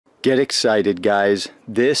Get excited, guys.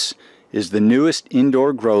 This is the newest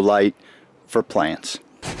indoor grow light for plants.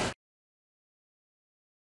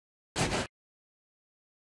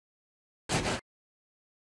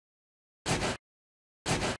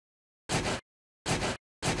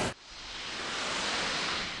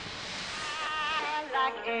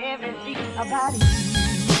 Everything about you.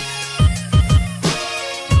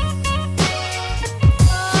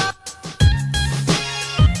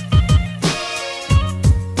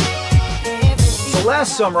 So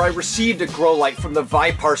last summer I received a grow light from the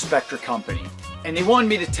ViparSpectra company, and they wanted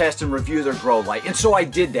me to test and review their grow light, and so I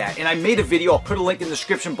did that, and I made a video. I'll put a link in the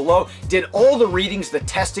description below. Did all the readings, the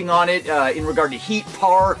testing on it in regard to heat,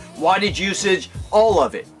 power, wattage usage, all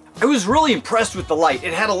of it. I was really impressed with the light.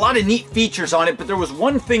 It had a lot of neat features on it, but there was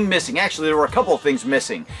one thing missing. Actually, there were a couple of things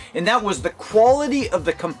missing, and that was the quality of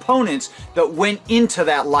the components that went into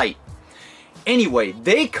that light. Anyway,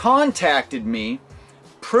 they contacted me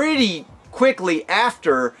pretty quickly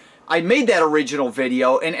after I made that original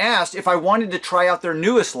video and asked if I wanted to try out their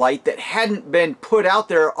newest light that hadn't been put out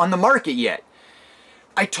there on the market yet.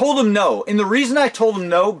 I told them no, and the reason I told them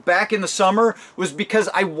no back in the summer was because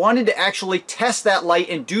I wanted to actually test that light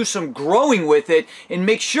and do some growing with it and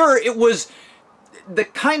make sure it was the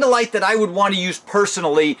kind of light that I would want to use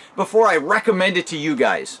personally before I recommend it to you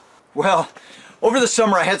guys. Well, over the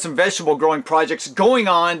summer I had some vegetable growing projects going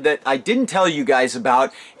on that I didn't tell you guys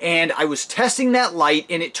about, and I was testing that light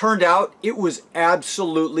and it turned out it was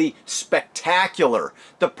absolutely spectacular.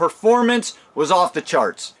 The performance was off the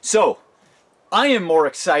charts. So I am more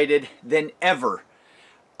excited than ever.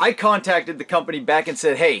 I contacted the company back and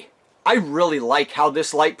said, hey, I really like how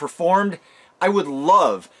this light performed. I would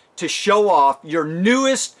love to show off your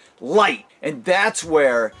newest light. And that's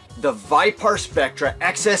where the ViparSpectra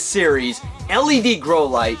XS Series LED grow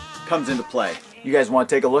light comes into play. You guys want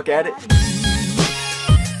to take a look at it?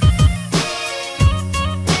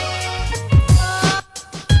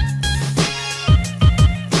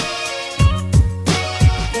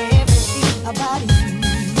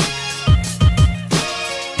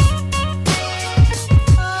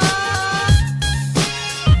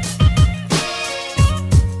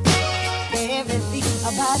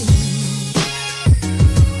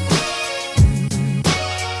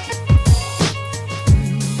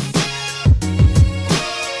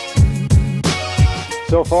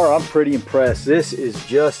 So far, I'm pretty impressed. This is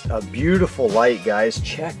just a beautiful light, guys.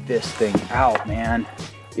 Check this thing out, man.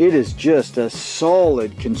 It is just a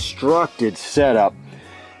solid constructed setup.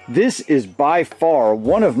 This is by far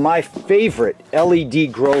one of my favorite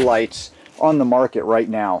LED grow lights on the market right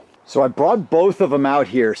now. So I brought both of them out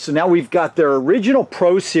here. So now we've got their original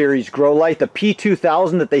Pro Series grow light, the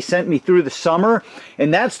P2000 that they sent me through the summer.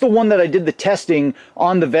 And that's the one that I did the testing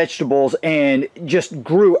on the vegetables and just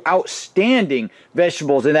grew outstanding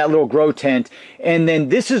vegetables in that little grow tent. And then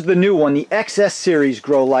this is the new one, the XS Series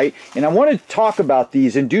grow light. And I want to talk about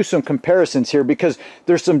these and do some comparisons here because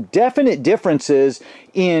there's some definite differences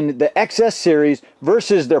in the XS Series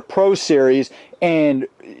versus their Pro Series, and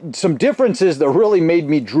some differences that really made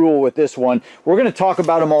me drool with this one. We're going to talk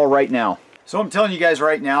about them all right now. So I'm telling you guys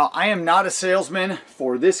right now, I am not a salesman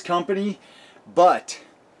for this company, but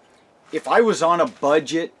if I was on a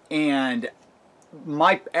budget and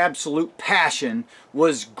my absolute passion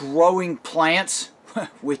was growing plants,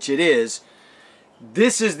 which it is,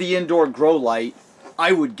 this is the indoor grow light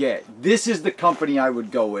I would get. This is the company I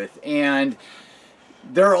would go with, and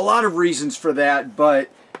there are a lot of reasons for that, but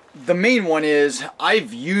the main one is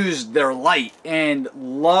I've used their light and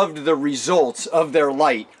loved the results of their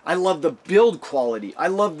light. I love the build quality. I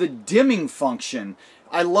love the dimming function.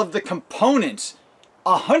 I love the components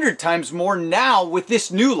 100 times more now with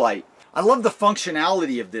this new light. I love the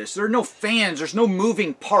functionality of this. There are no fans, there's no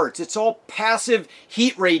moving parts. It's all passive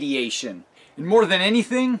heat radiation. And more than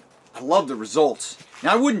anything, I love the results.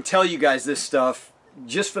 Now I wouldn't tell you guys this stuff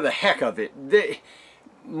just for the heck of it.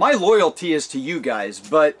 My loyalty is to you guys,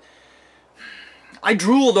 but I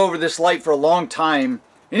drooled over this light for a long time,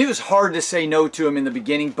 and it was hard to say no to him in the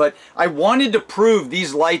beginning, but I wanted to prove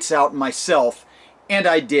these lights out myself, and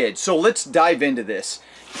I did. So let's dive into this.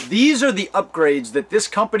 These are the upgrades that this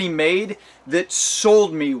company made that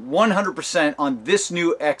sold me 100% on this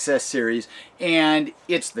new XS Series, and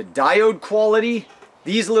it's the diode quality,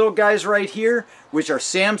 these little guys right here, which are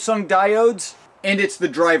Samsung diodes, and it's the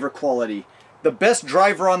driver quality. The best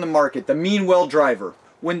driver on the market, the Meanwell driver.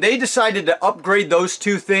 When they decided to upgrade those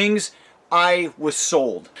two things, I was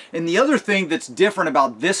sold. And the other thing that's different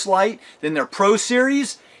about this light than their Pro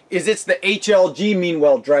Series is it's the HLG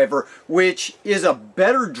Meanwell driver, which is a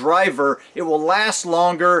better driver. It will last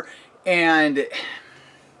longer, and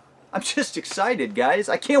I'm just excited, guys.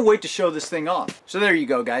 I can't wait to show this thing off. So there you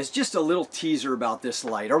go, guys. Just a little teaser about this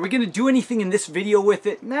light. Are we going to do anything in this video with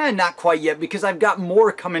it? Nah, not quite yet, because I've got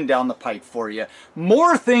more coming down the pipe for you.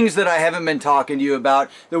 More things that I haven't been talking to you about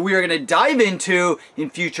that we are going to dive into in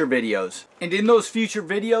future videos. And in those future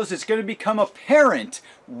videos, it's going to become apparent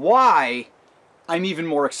why I'm even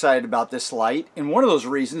more excited about this light. And one of those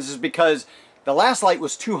reasons is because the last light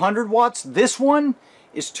was 200 watts. This one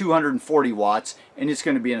is 240 watts, and it's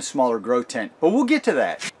going to be in a smaller grow tent. But we'll get to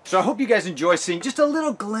that. So I hope you guys enjoy seeing just a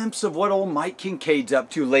little glimpse of what old Mike Kincaid's up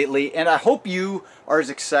to lately, and I hope you are as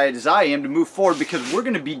excited as I am to move forward, because we're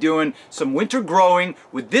going to be doing some winter growing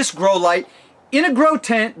with this grow light in a grow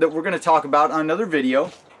tent that we're going to talk about on another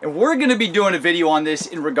video. And we're going to be doing a video on this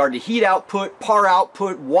in regard to heat output, par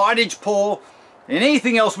output, wattage pull, and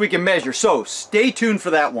anything else we can measure. So stay tuned for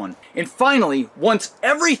that one. And finally, once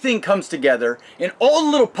everything comes together and all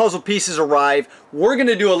the little puzzle pieces arrive, we're going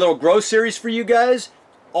to do a little grow series for you guys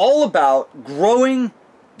all about growing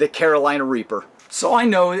the Carolina Reaper. So I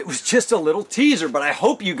know it was just a little teaser, but I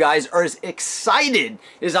hope you guys are as excited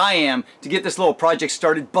as I am to get this little project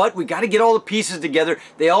started. But we got to get all the pieces together.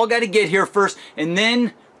 They all got to get here first, and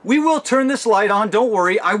then we will turn this light on. Don't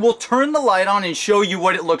worry, I will turn the light on and show you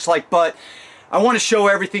what it looks like, but I want to show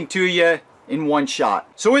everything to you in one shot.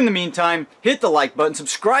 So in the meantime, hit the like button,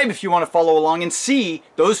 subscribe if you want to follow along and see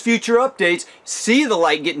those future updates, see the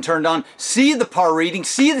light getting turned on, see the par reading,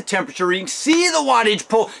 see the temperature reading, see the wattage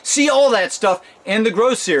pull, see all that stuff, and the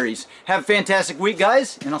grow series. Have a fantastic week,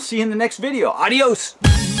 guys, and I'll see you in the next video. Adios!